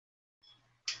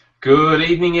Good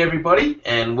evening, everybody,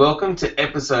 and welcome to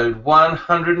episode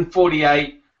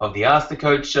 148 of the Ask the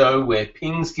Coach show, where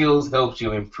Ping Skills helps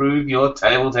you improve your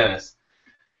table tennis.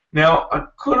 Now, I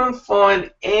couldn't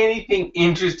find anything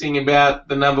interesting about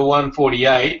the number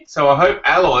 148, so I hope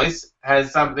Alois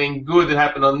has something good that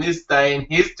happened on this day in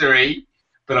history,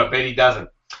 but I bet he doesn't.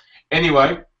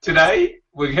 Anyway, today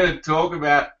we're going to talk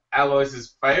about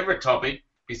Alois's favourite topic,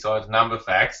 besides number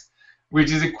facts,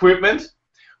 which is equipment.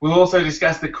 We'll also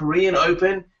discuss the Korean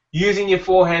Open, using your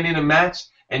forehand in a match,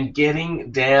 and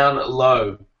getting down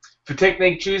low. For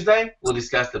Technique Tuesday, we'll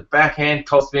discuss the backhand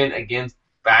topspin against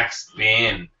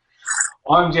backspin.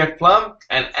 I'm Jeff Plum,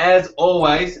 and as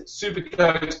always,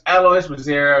 Supercoach Alois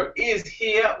Rosero is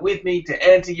here with me to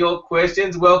answer your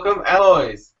questions. Welcome,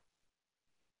 Alois.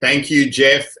 Thank you,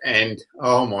 Jeff, and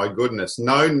oh my goodness,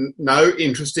 no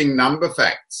interesting number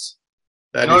facts.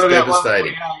 That is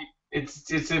devastating. It's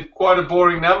quite a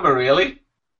boring number, really.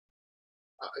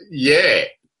 Yeah.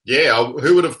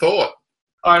 Who would have thought?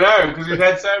 I know, because we've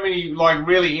had so many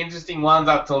really interesting ones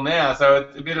up till now, so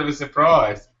it's a bit of a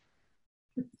surprise.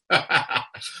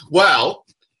 Well,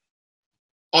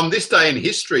 on this day in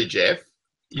history, Jeff,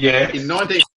 in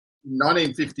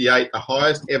 1958, the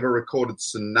highest ever recorded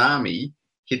tsunami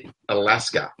hit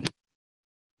Alaska.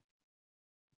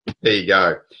 There you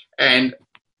go. And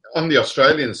on the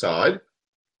Australian side,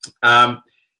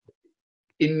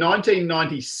 in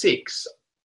 1996,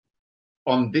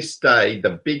 on this day,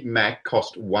 the Big Mac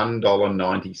cost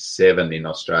 $1.97 in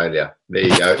Australia. There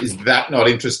you go. Is that not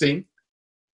interesting?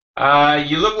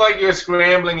 You look like you're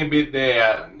scrambling a bit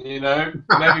there. Maybe a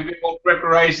bit more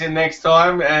preparation next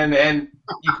time, and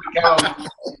you could go on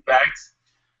with facts.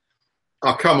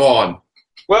 Oh, come on.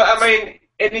 Well, and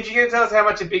if you can tell us how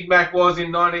much a Big Mac was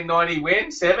in 1990,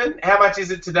 when? 7? How much is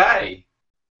it today?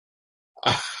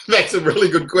 That's a really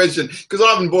good question, because I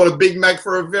haven't bought a Big Mac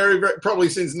for a very probably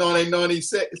since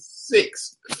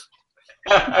 1996.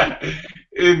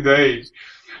 Indeed.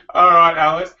 All right,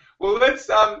 Alice. Well,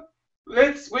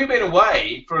 we've been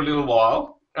away for a little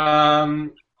while.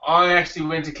 I actually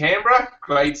went to Canberra,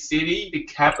 great city, the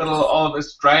capital of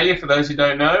Australia, for those who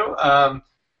don't know.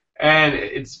 And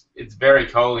it's very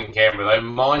cold in Canberra, though,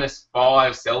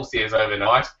 -5 Celsius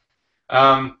overnight.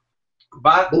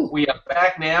 But we are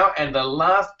back now, and the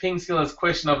last Ping Skillers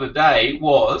question of the day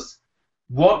was,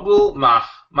 what will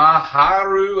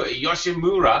Maharu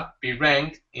Yoshimura be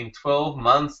ranked in 12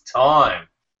 months' time?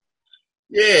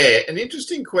 Yeah, an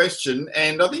interesting question,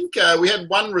 and I think we had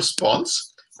one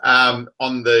response on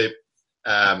the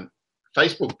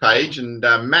Facebook page, and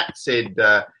Matt said,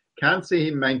 can't see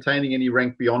him maintaining any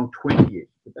rank beyond 20,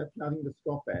 but that's nothing to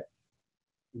scoff at.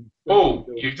 Oh,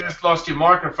 you just lost your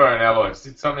microphone, Alois.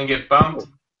 Did something get bumped?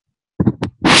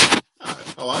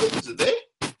 Hello, is it there?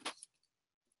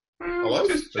 Hello?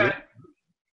 Just check.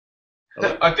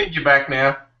 I think you're back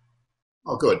now.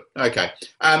 Oh, good. Okay.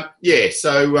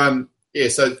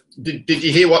 So did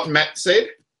you hear what Matt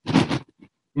said?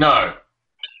 No.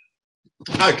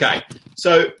 Okay.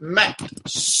 So Matt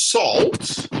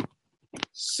Salt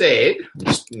said,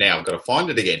 now I've got to find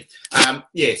it again.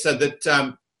 So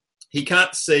that he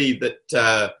can't see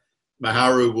that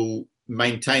Maharu will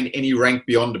maintain any rank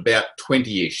beyond about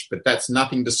 20-ish, but that's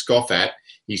nothing to scoff at.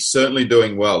 He's certainly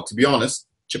doing well. To be honest,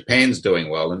 Japan's doing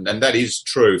well, and that is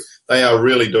true. They are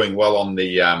really doing well on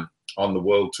the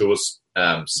World Tour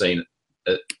scene,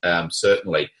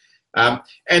 certainly. I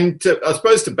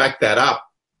suppose to back that up,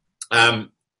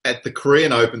 at the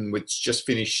Korean Open, which just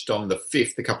finished on the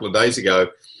 5th a couple of days ago,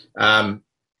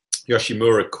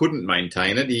 Yoshimura couldn't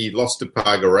maintain it. He lost to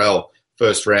Pagarel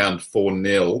first round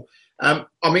 4-0.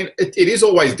 It is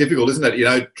always difficult, isn't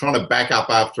it? Trying to back up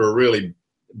after a really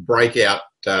breakout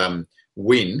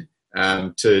win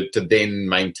to then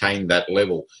maintain that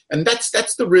level. And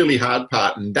that's the really hard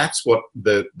part, and that's what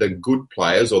the good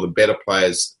players or the better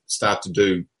players start to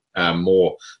do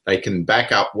more. They can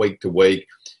back up week to week.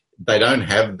 They don't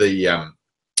have the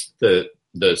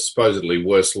supposedly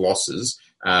worse losses,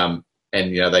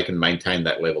 and they can maintain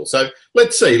that level. So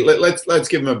let's see. Let's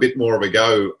give him a bit more of a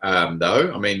go,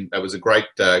 though. That was a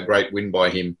great win by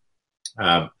him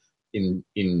in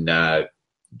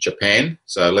Japan.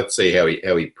 So let's see how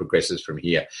he progresses from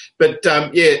here. But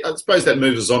I suppose that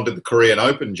moves us on to the Korean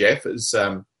Open, Jeff, is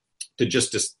to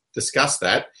just discuss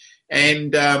that.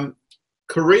 And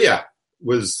Korea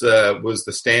was the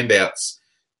standouts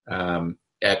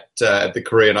at the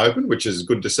Korean Open, which is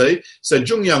good to see. So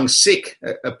Jung Young Sik,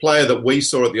 a player that we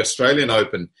saw at the Australian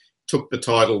Open, took the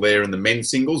title there in the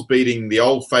men's singles, beating the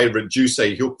old favourite Ju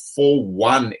Se Hyuk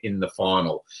 4-1 in the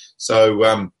final.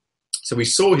 So So we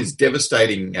saw his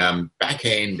devastating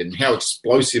backhand and how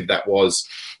explosive that was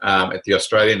at the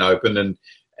Australian Open.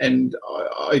 And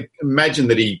I imagine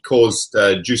that he caused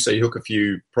Ju Se Hook a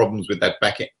few problems with that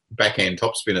backhand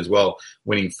topspin as well,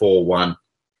 winning 4-1.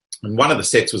 And one of the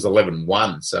sets was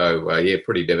 11-1. So,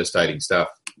 pretty devastating stuff.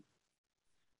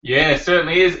 Yeah, it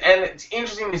certainly is. And it's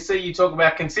interesting to see you talk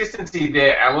about consistency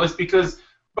there, Alois, because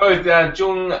both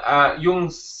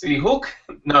Jung Se Hook,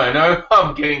 no,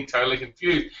 I'm getting totally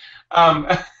confused.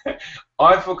 Ai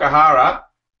Fukuhara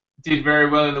did very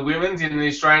well in the women's in the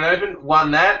Australian Open, won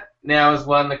that, now has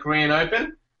won the Korean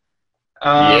Open.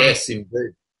 Yes,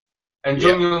 indeed. And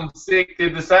Jung Young Sik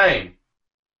did the same.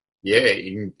 Yeah,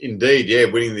 indeed. Yeah,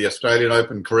 winning the Australian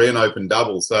Open, Korean Open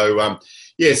double. So,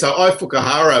 so Ai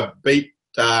Fukuhara beat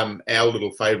our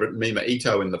little favourite Mima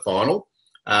Ito in the final.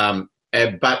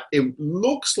 But it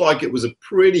looks like it was a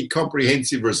pretty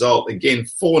comprehensive result. Again,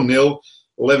 4-0,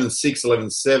 11-6,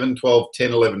 11-7,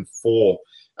 12-10,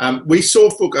 11-4. We saw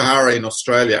Fukuhara in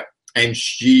Australia, and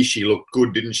she looked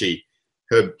good, didn't she?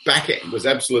 Her backhand was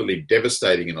absolutely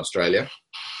devastating in Australia.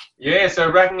 Yeah, so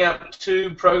racking up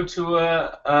 2 Pro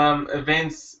Tour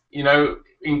events,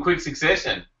 in quick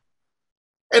succession.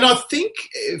 And I think,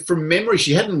 from memory,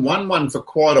 she hadn't won one for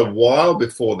quite a while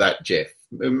before that, Jeff.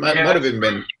 It might have even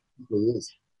been...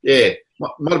 Yeah,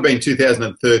 might have been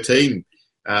 2013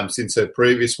 since her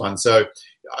previous one. So,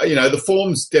 the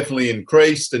form's definitely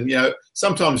increased, and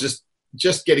sometimes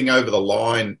just getting over the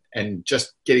line and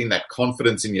just getting that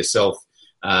confidence in yourself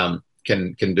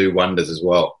can do wonders as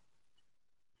well.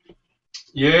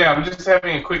 Yeah, I'm just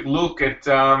having a quick look at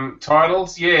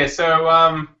titles. Yeah,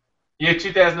 so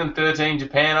 2013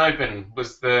 Japan Open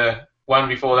was the one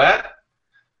before that.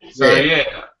 So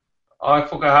Ai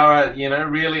Fukuhara,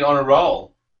 really on a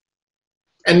roll.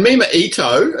 And Mima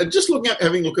Ito,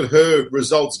 having a look at her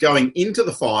results going into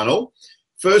the final.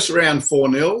 First round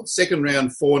 4-0, second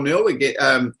round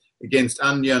 4-0 against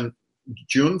An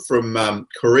Jun from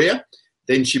Korea.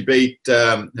 Then she beat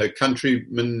her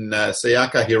countryman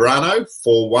Sayaka Hirano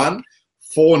 4-1,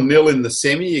 4-0 in the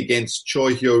semi against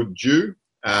Choi Hyo-ju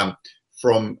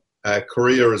from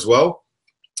Korea as well.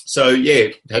 So,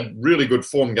 had really good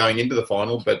form going into the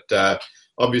final, but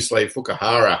obviously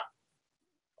Fukuhara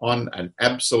on an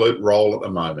absolute roll at the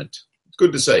moment. It's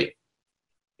good to see.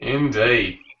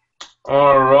 Indeed.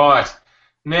 All right.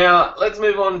 Now, let's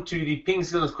move on to the Ping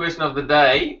Skills question of the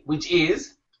day, which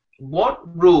is, what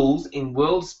rules in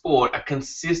world sport are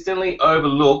consistently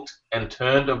overlooked and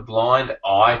turned a blind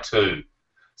eye to?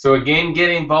 So again,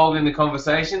 get involved in the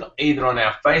conversation either on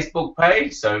our Facebook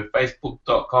page, so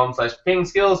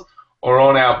facebook.com/pingskills, or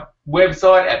on our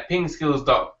website at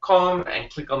pingskills.com and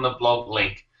click on the blog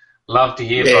link. Love to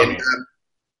hear from you.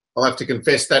 I'll have to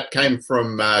confess that came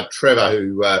from Trevor,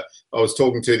 who I was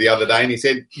talking to the other day, and he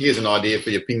said, here's an idea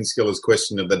for your Ping Skillers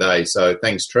question of the day. So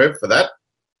thanks, Trev, for that.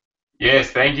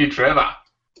 Yes, thank you, Trevor.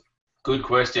 Good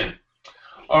question.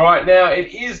 All right, now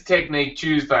it is Technique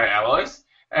Tuesday, Alois,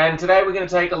 and today we're going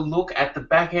to take a look at the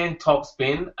backhand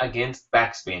topspin against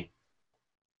backspin.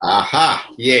 Aha,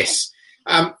 yes.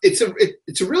 It's a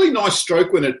really nice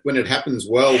stroke when it happens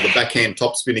well, the backhand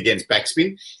topspin against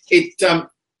backspin.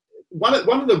 One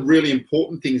of the really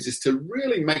important things is to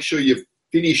really make sure you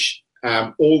finish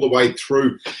all the way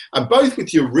through, both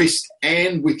with your wrist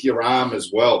and with your arm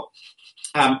as well.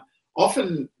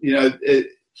 Often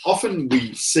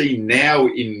we see now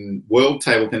in world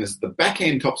table tennis, the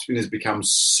backhand topspin has become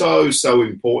so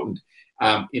important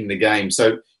in the game.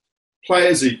 So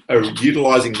players are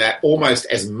utilising that almost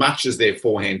as much as their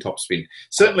forehand topspin.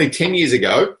 Certainly 10 years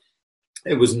ago,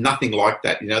 it was nothing like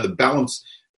that. The balance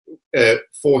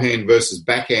forehand versus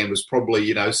backhand was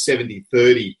probably,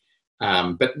 70-30.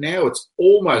 But now it's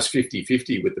almost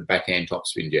 50-50 with the backhand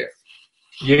topspin, Jeff.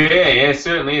 Yeah,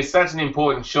 certainly. It's such an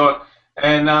important shot.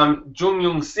 And Jung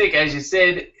Young Sik, as you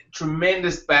said,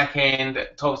 tremendous backhand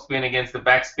topspin against the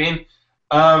backspin.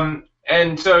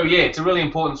 And so, it's a really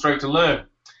important stroke to learn.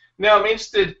 Now, I'm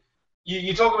interested,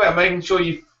 you talk about making sure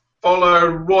you follow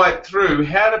right through.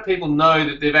 How do people know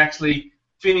that they're actually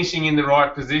finishing in the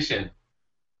right position?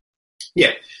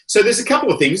 Yeah, so there's a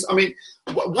couple of things. I mean,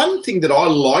 one thing that I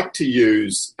like to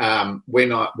use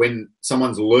when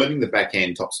someone's learning the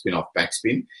backhand topspin off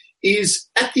backspin is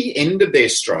at the end of their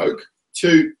stroke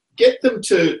to get them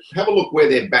to have a look where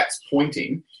their bat's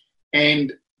pointing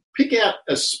and pick out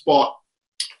a spot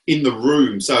in the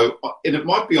room. So, and it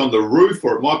might be on the roof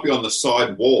or it might be on the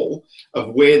side wall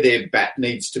of where their bat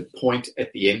needs to point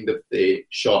at the end of their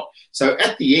shot. So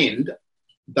at the end,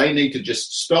 they need to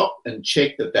just stop and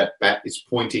check that bat is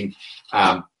pointing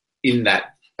in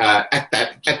that at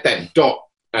that dot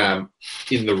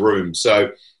in the room.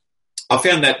 So I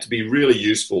found that to be really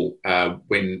useful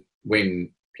when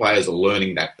players are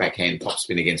learning that backhand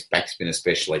topspin against backspin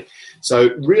especially. So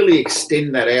really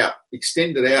extend that out.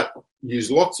 Extend it out. Use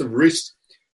lots of wrist.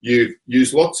 You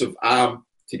use lots of arm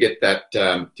to get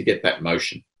that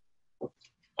motion.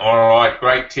 All right,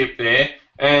 great tip there.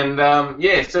 And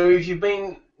so if you've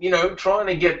been, trying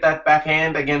to get that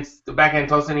backhand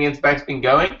tossing against backspin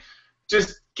going,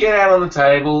 just get out on the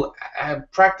table,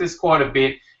 practice quite a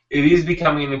bit. It is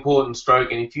becoming an important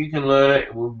stroke, and if you can learn it,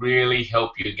 it will really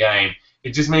help your game.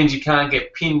 It just means you can't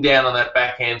get pinned down on that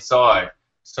backhand side.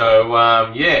 So,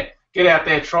 get out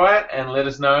there, try it, and let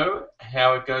us know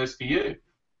how it goes for you.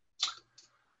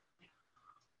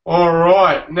 All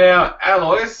right, now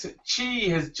Alois, Chi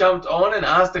has jumped on and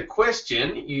asked a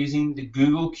question using the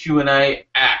Google Q&A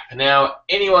app. Now,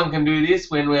 anyone can do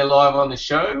this when we're live on the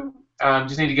show.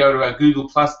 Just need to go to our Google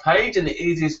Plus page, and the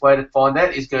easiest way to find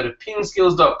that is go to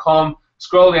pingskills.com,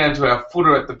 scroll down to our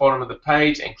footer at the bottom of the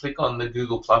page, and click on the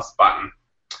Google Plus button.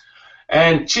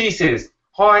 And Chi says,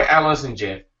 "Hi, Alice and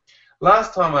Jeff.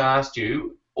 Last time I asked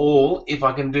you all if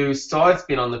I can do side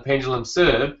spin on the pendulum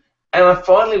serve, and I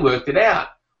finally worked it out.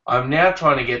 I'm now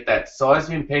trying to get that side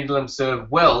spin pendulum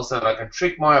serve well so that I can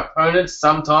trick my opponents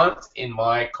sometimes in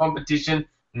my competition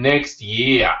next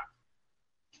year."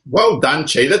 Well done,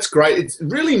 Chi. That's great. It's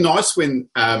really nice when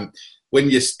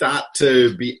you start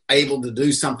to be able to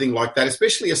do something like that,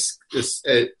 especially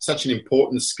such an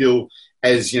important skill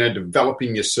as,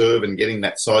 developing your serve and getting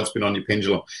that side spin on your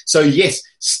pendulum. So, yes,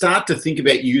 start to think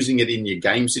about using it in your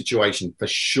game situation for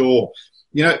sure.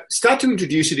 Start to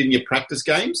introduce it in your practice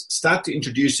games. Start to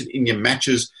introduce it in your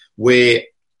matches where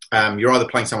you're either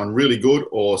playing someone really good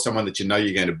or someone that you're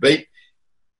going to beat.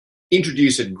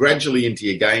 Introduce it gradually into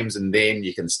your games, and then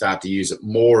you can start to use it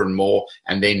more and more,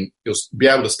 and then you'll be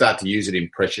able to start to use it in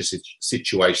pressure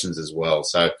situations as well.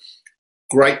 So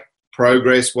great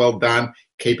progress. Well done.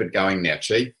 Keep it going now,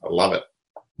 Chi. I love it.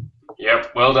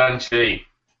 Yep, well done, Chi.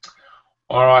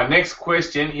 All right, next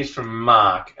question is from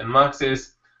Mark, and Mark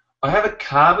says, "I have a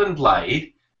carbon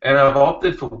blade, and I've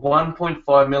opted for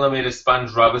 1.5 millimeter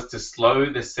sponge rubbers to slow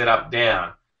the setup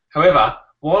down. However,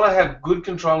 while I have good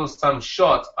control of some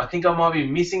shots, I think I might be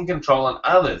missing control on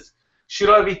others. Should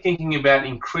I be thinking about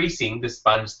increasing the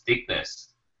sponge thickness?"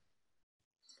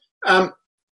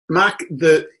 Mark,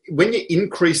 when you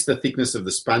increase the thickness of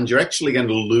the sponge, you're actually going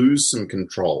to lose some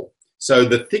control. So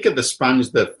the thicker the sponge,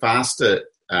 the faster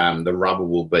the rubber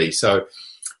will be. So,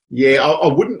 yeah, I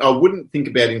wouldn't think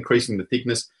about increasing the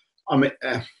thickness. I mean,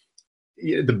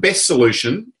 the best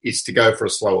solution is to go for a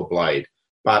slower blade.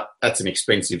 But that's an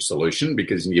expensive solution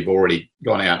because you've already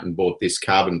gone out and bought this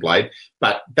carbon blade.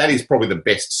 But that is probably the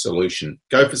best solution.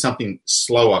 Go for something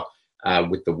slower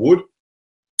with the wood,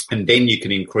 and then you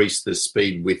can increase the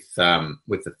speed with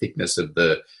the thickness of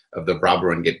the rubber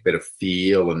and get better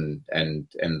feel and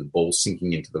the ball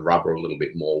sinking into the rubber a little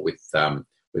bit more with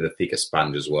a thicker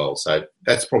sponge as well. So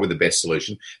that's probably the best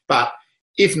solution. But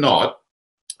if not,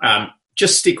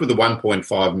 just stick with the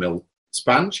 1.5 mil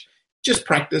sponge. Just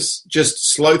practice,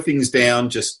 just slow things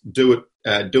down, just do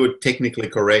it technically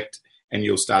correct, and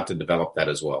you'll start to develop that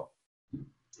as well.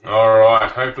 All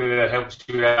right, hopefully that helps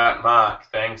you out, Mark.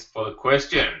 Thanks for the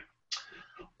question.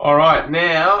 All right,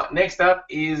 now, next up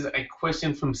is a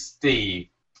question from Steve.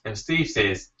 And Steve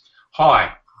says,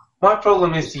 "Hi, my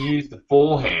problem is to use the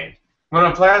forehand. When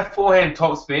I play a forehand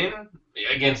topspin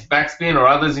against backspin or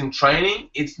others in training,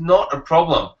 it's not a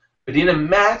problem. But in a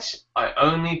match, I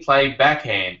only play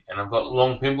backhand, and I've got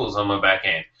long pimples on my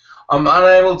backhand. I'm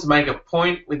unable to make a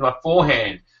point with my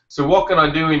forehand. So what can I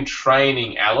do in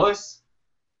training, Alois?"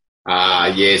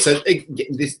 Yeah. So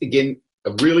this again,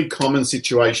 a really common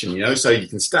situation, So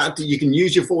you can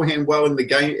use your forehand well in the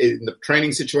game, in the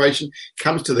training situation.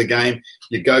 Comes to the game,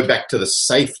 you go back to the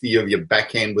safety of your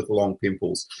backhand with long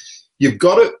pimples. You've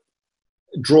got to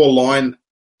draw a line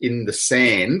in the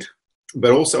sand,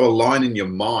 but also a line in your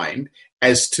mind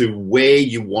as to where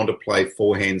you want to play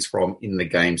forehands from in the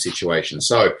game situation.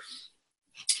 So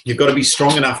you've got to be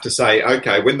strong enough to say,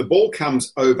 okay, when the ball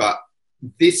comes over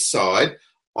this side,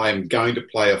 I'm going to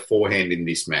play a forehand in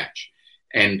this match.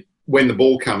 And when the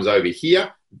ball comes over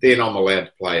here, then I'm allowed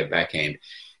to play a backhand.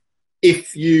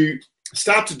 If you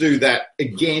start to do that,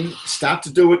 again, start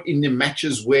to do it in the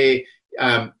matches where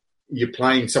you're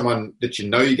playing someone that you're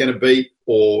going to beat,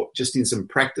 or just in some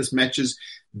practice matches,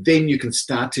 then you can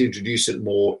start to introduce it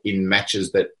more in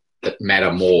matches that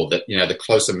matter more, that, the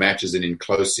closer matches and in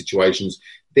close situations,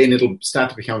 then it'll start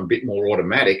to become a bit more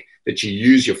automatic that you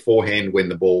use your forehand when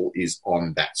the ball is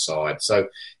on that side. So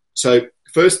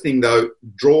first thing though,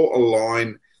 draw a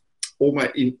line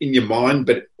almost in your mind,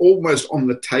 but almost on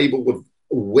the table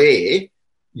where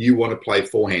you want to play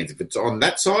forehands. If it's on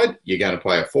that side, you're going to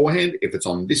play a forehand. If it's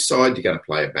on this side, you're going to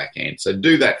play a backhand. So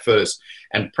do that first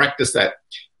and practice that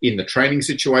in the training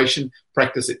situation,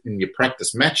 practice it in your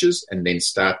practice matches, and then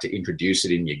start to introduce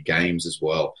it in your games as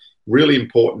well. Really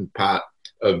important part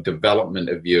of development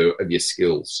of your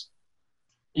skills.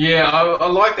 Yeah, I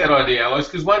like that idea, Alois,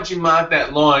 because once you mark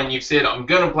that line, you've said, I'm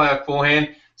going to play a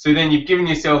forehand, so then you've given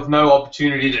yourself no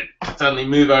opportunity to suddenly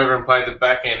move over and play the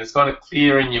backhand. It's kind of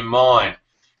clear in your mind.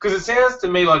 Because it sounds to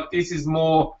me like this is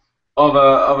more of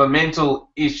a mental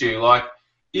issue. Like,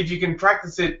 if you can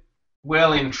practice it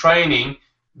well in training,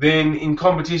 then in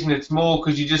competition it's more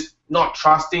because you're just not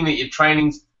trusting that your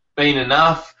training's been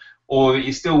enough, or that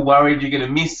you're still worried you're going to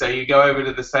miss, so you go over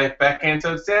to the safe backhand.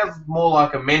 So it sounds more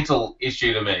like a mental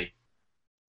issue to me.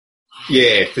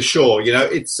 Yeah, for sure.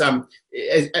 It's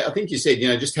as I think you said,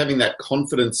 just having that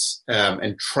confidence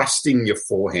and trusting your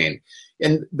forehand.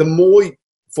 And the more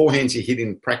forehands you hit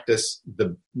in practice,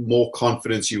 the more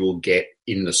confidence you will get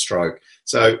in the stroke.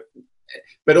 So,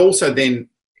 but also then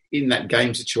in that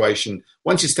game situation,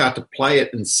 once you start to play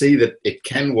it and see that it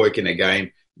can work in a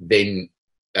game, then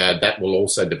that will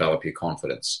also develop your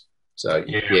confidence. So,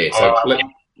 great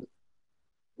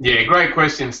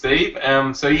question, Steve.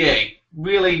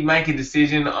 Really make a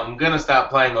decision. I'm going to start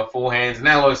playing my forehands. And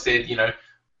Alois said,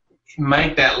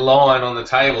 make that line on the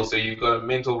table so you've got a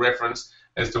mental reference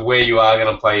as to where you are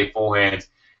going to play your forehands.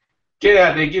 Get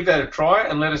out there, give that a try,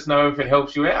 and let us know if it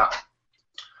helps you out.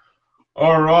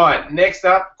 All right, next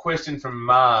up, question from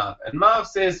Marv. And Marv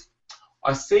says,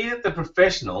 I see that the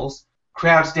professionals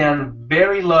crouch down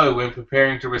very low when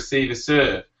preparing to receive a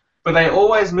serve, but they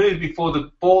always move before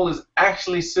the ball is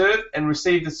actually served and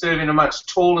receive the serve in a much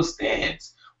taller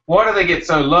stance. Why do they get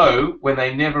so low when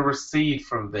they never receive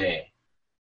from there?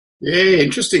 Yeah,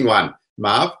 interesting one,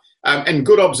 Marv. And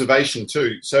good observation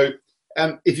too. So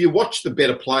if you watch the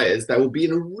better players, they will be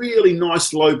in a really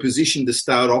nice low position to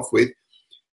start off with,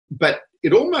 but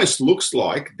it almost looks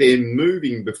like they're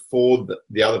moving before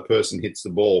the other person hits the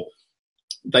ball.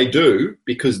 They do,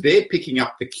 because they're picking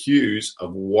up the cues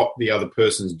of what the other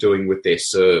person's doing with their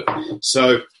serve.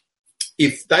 So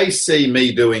if they see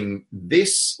me doing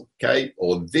this, okay,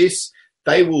 or this,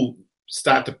 they will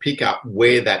start to pick up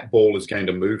where that ball is going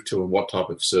to move to and what type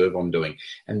of serve I'm doing.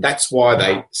 And that's why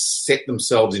they set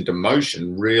themselves into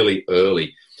motion really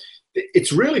early.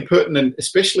 It's really pertinent,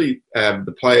 especially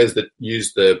the players that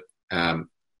use the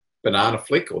banana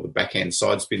flick or the backhand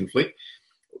side spin flick,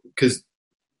 because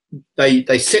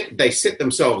they set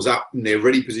themselves up in their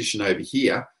ready position over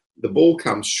here. The ball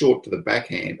comes short to the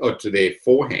backhand or to their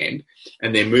forehand,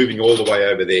 and they're moving all the way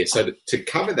over there. So to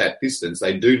cover that distance,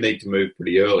 they do need to move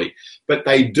pretty early. But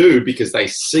they do because they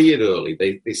see it early.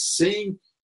 They're seeing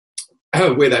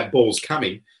where that ball's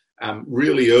coming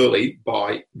really early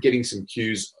by getting some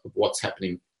cues of what's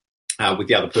happening with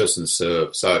the other person's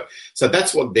serve. So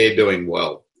that's what they're doing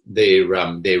well. They're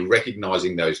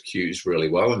recognising those cues really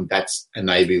well, and that's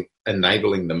enabling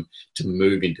them to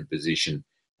move into position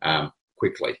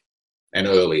quickly and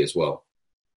early as well.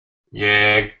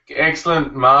 Yeah,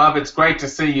 excellent, Marv. It's great to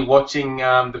see you watching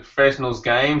the professionals'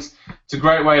 games. It's a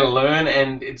great way to learn,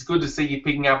 and it's good to see you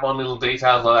picking up on little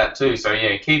details like that too. So,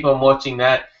 yeah, keep on watching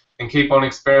that and keep on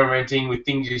experimenting with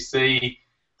things you see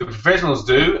the professionals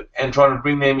do and trying to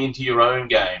bring them into your own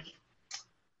game.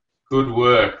 Good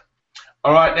work.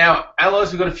 All right, now,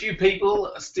 Alois, we've got a few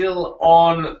people still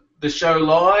on the show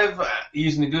live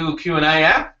using the Google Q&A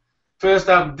app. First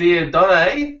up, Dear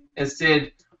Donne has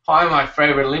said, hi, my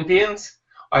favourite Olympians.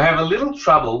 I have a little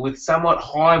trouble with somewhat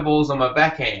high balls on my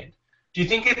backhand. Do you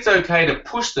think it's okay to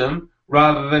push them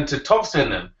rather than to topspin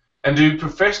them? And do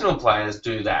professional players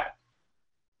do that?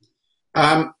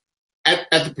 At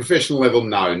the professional level,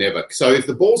 no, never. So if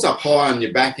the ball's up high on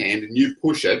your backhand and you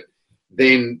push it,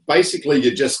 then basically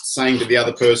you're just saying to the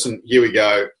other person, here we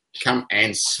go, come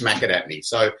and smack it at me.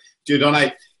 So,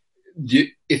 Dieudonné,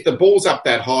 if the ball's up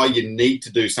that high, you need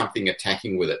to do something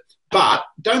attacking with it. But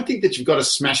don't think that you've got to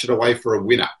smash it away for a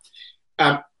winner.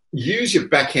 Use your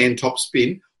backhand top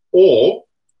spin, or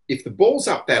if the ball's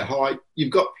up that high,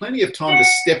 you've got plenty of time to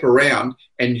step around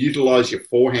and utilise your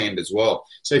forehand as well.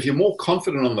 So if you're more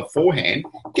confident on the forehand,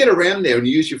 get around there and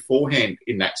use your forehand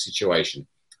in that situation.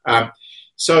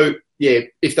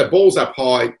 If the ball's up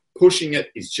high, pushing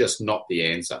it is just not the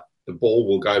answer. The ball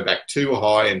will go back too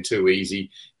high and too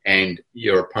easy, and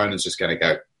your opponent's just going to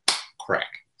go crack.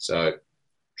 So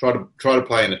try to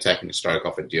play an attacking stroke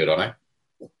off at Dieudonné.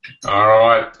 All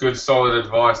right, good solid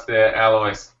advice there,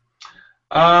 Alois.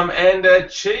 And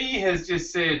Chi has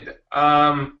just said,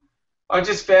 I I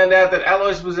just found out that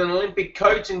Alois was an Olympic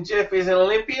coach and Jeff is an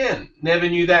Olympian. Never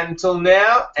knew that until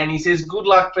now. And he says, good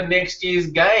luck for next year's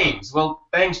games. Well,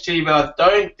 thanks, Chiba. I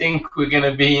don't think we're going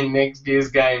to be in next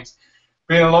year's games.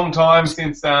 Been a long time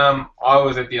since I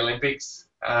was at the Olympics.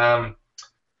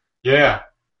 Yeah,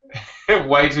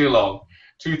 way too long.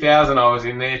 2000 I was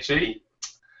in there, Chi.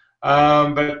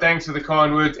 But thanks for the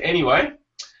kind words anyway.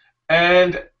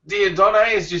 And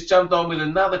Dieudonné has just jumped on with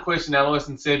another question, Alois,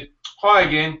 and said, hi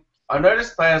again. I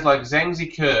noticed players like Zhang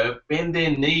Zique bend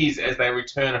their knees as they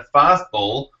return a fast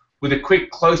ball with a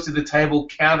quick close-to-the-table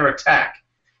counter-attack.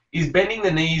 Is bending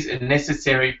the knees a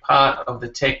necessary part of the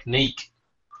technique?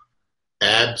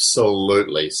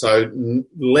 Absolutely. So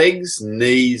legs,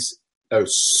 knees are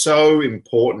so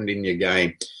important in your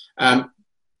game.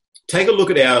 Take a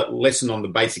look at our lesson on the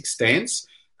basic stance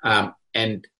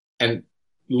and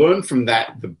learn from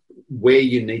that where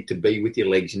you need to be with your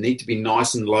legs. You need to be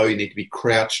nice and low. You need to be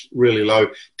crouched really low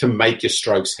to make your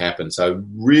strokes happen. So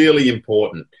really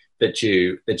important that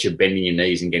you're bending your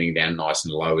knees and getting down nice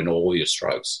and low in all your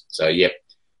strokes. So, yep,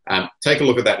 take a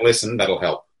look at that lesson. That'll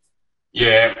help.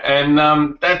 Yeah,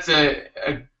 and that's a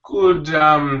good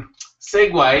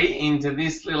segue into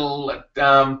this little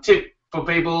tip for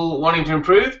people wanting to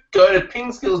improve. Go to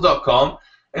pingskills.com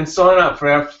and sign up for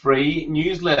our free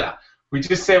newsletter. We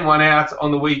just sent one out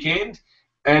on the weekend,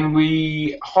 and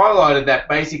we highlighted that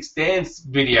basic stance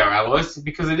video, Alois,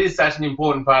 because it is such an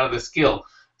important part of the skill.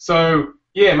 So,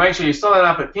 yeah, make sure you sign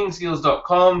up at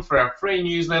pingskills.com for our free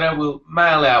newsletter. We'll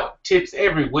mail out tips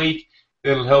every week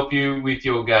that'll help you with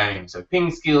your game. So,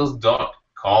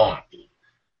 pingskills.com.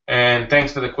 And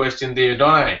thanks for the question,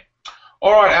 Dieudonné.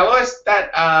 All right, Alois,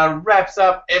 that wraps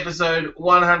up episode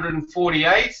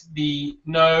 148, the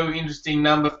No Interesting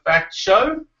Number Fact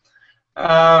Show.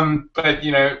 But,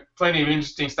 you know, plenty of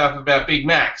interesting stuff about Big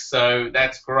Macs, so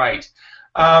that's great.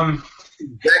 Exactly.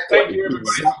 Thank you,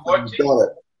 everybody, for watching. Got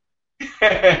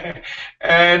it.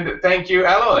 And thank you,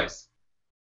 Alois.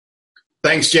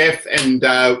 Thanks, Jeff, and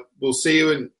we'll see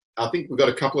you in, I think we've got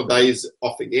a couple of days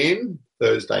off again,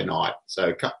 Thursday night.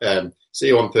 So see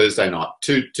you on Thursday night,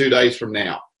 two days from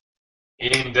now.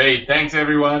 Indeed. Thanks,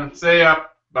 everyone. See ya.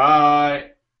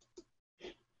 Bye.